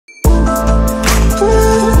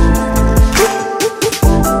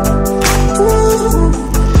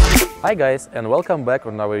Hi guys, and welcome back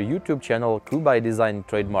on our YouTube channel Cool by Design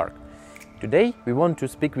Trademark. Today we want to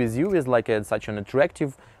speak with you with such an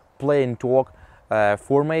attractive play and talk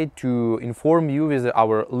format to inform you with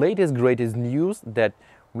our latest greatest news that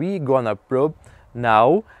we gonna probe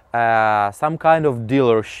now some kind of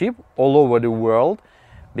dealership all over the world,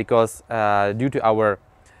 because due to our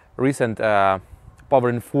recent power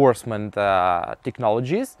enforcement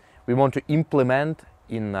technologies, we want to implement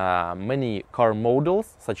in many car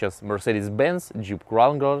models such as Mercedes-Benz, Jeep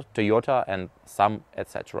Wrangler, Toyota and some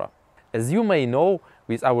etc. As you may know,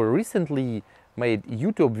 with our recently made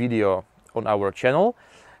YouTube video on our channel,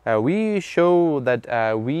 we show that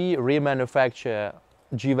we remanufacture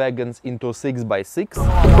G Wagons into 6x6.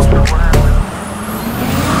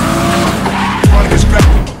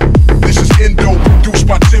 This is Indo, produced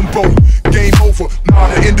by Timbo. Game over, nah,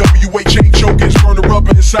 the NWA chain choking, burn the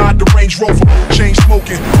rubber inside the Range Rover. Chain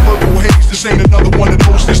smoking, purple haze, this ain't another one of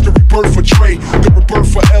those. This the rebirth for Trey, the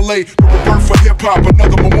rebirth for LA, the rebirth for hip hop.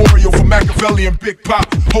 Another memorial for Machiavelli and Big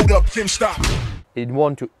Pop. Hold up, Tim, stop. It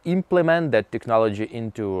want to implement that technology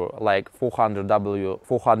into like 400W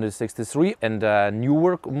 463 and a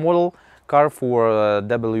newer model car for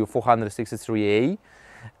W463A,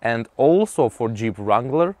 and also for Jeep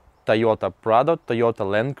Wrangler, Toyota Prado, Toyota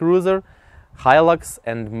Land Cruiser, Hilux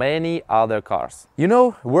and many other cars. You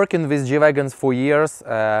know, working with G Wagons for years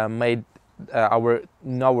made our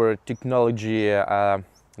technology the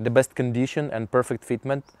best condition and perfect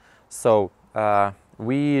fitment. So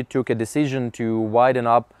we took a decision to widen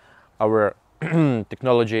up our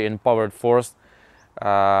technology in powered force,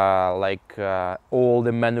 all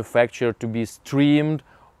the manufacture to be streamed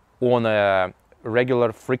on a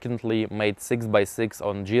regular frequently made 6x6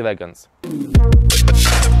 on G Wagons.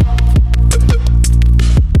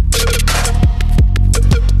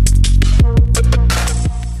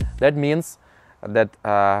 That means that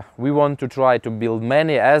we want to try to build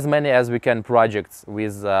as many as we can projects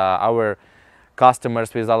with our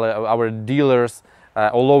customers, with our dealers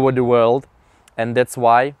all over the world, and that's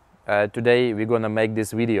why today we're gonna make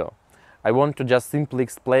this video. I want to just simply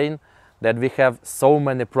explain that we have so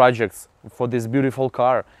many projects for this beautiful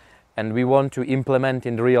car and we want to implement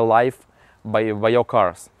in real life by your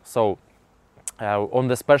cars. So on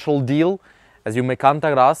the special deal, as you may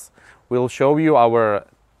contact us, we'll show you our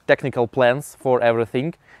technical plans for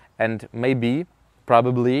everything, and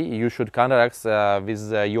probably you should contact us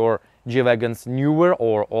with your G Wagons newer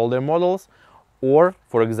or older models, or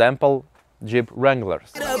for example Jeep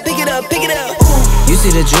Wranglers. Pick it up, pick it up. You see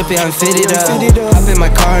the drip, yeah, I'm fitted up. Hop in my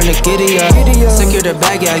car and the giddy up. Secure the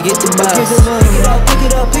bag, yeah, I get the bus. Pick it up, pick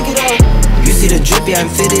it up, pick it up. You see the drip, yeah, I'm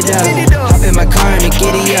fitted up. Hop in my car and the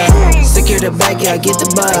giddy up. Secure the bag, yeah, I get the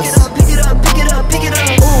bus. Pick it up, pick it up, pick it up.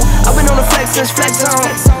 I've been on the flex since flex on.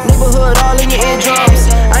 Neighborhood all in your eardrums.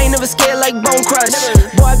 I ain't never scared like Bone Crush.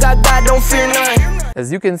 Boy, I got God, don't fear none. As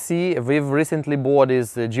you can see, we've recently bought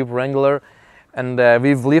this Jeep Wrangler, and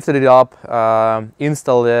we've lifted it up,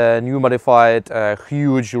 installed new modified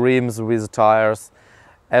huge rims with tires.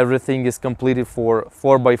 Everything is completed for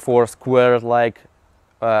 4x4 square, like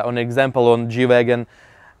on example on G Wagon,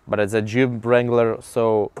 but it's a Jeep Wrangler.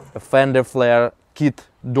 So a fender flare kit,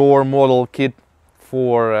 door model kit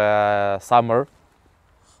for summer.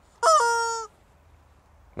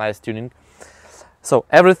 Nice tuning. So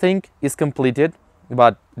everything is completed,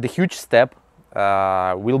 but the huge step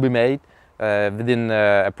will be made within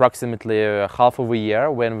approximately half of a year,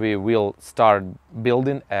 when we will start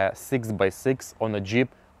building a 6x6 on a Jeep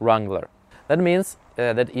Wrangler. That means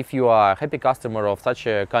that if you are a happy customer of such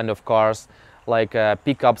a kind of cars, like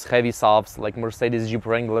pickups, heavy subs, like Mercedes, Jeep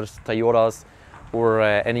Wranglers, Toyotas, or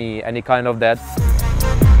any kind of that,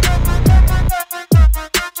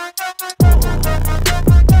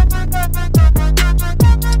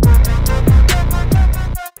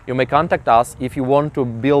 you may contact us if you want to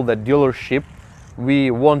build a dealership.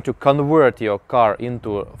 We want to convert your car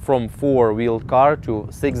from four-wheel car to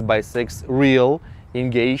 6x6 real,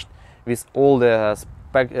 engaged with all the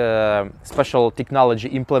special technology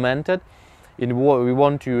implemented. We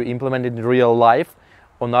want to implement it in real life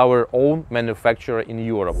on our own manufacturer in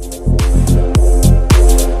Europe.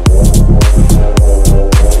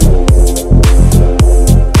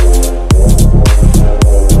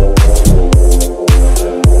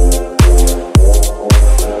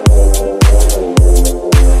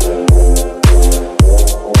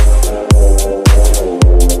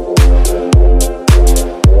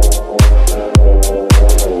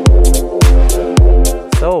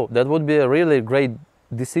 That would be a really great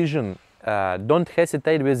decision. Don't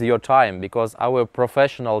hesitate with your time, because our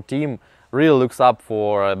professional team really looks up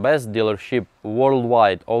for a best dealership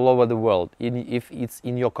worldwide, all over the world, if it's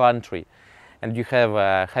in your country, and you have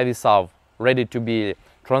a heavy SUV ready to be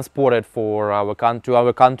transported for to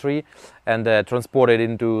our country and transported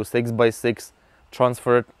into 6x6,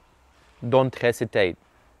 transferred, don't hesitate.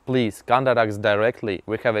 Please contact us directly.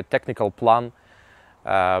 We have a technical plan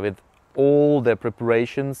with all the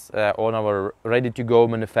preparations on our ready-to-go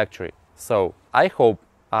manufacturing. So I hope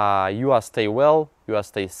you are stay well, you are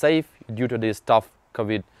stay safe due to these tough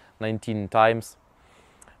COVID-19 times.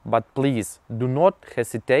 But please do not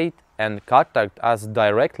hesitate and contact us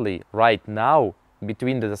directly right now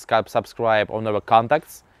between the subscribe on our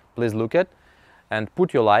contacts. Please look at and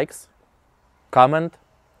put your likes, comment,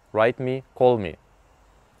 write me, call me.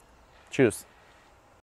 Cheers.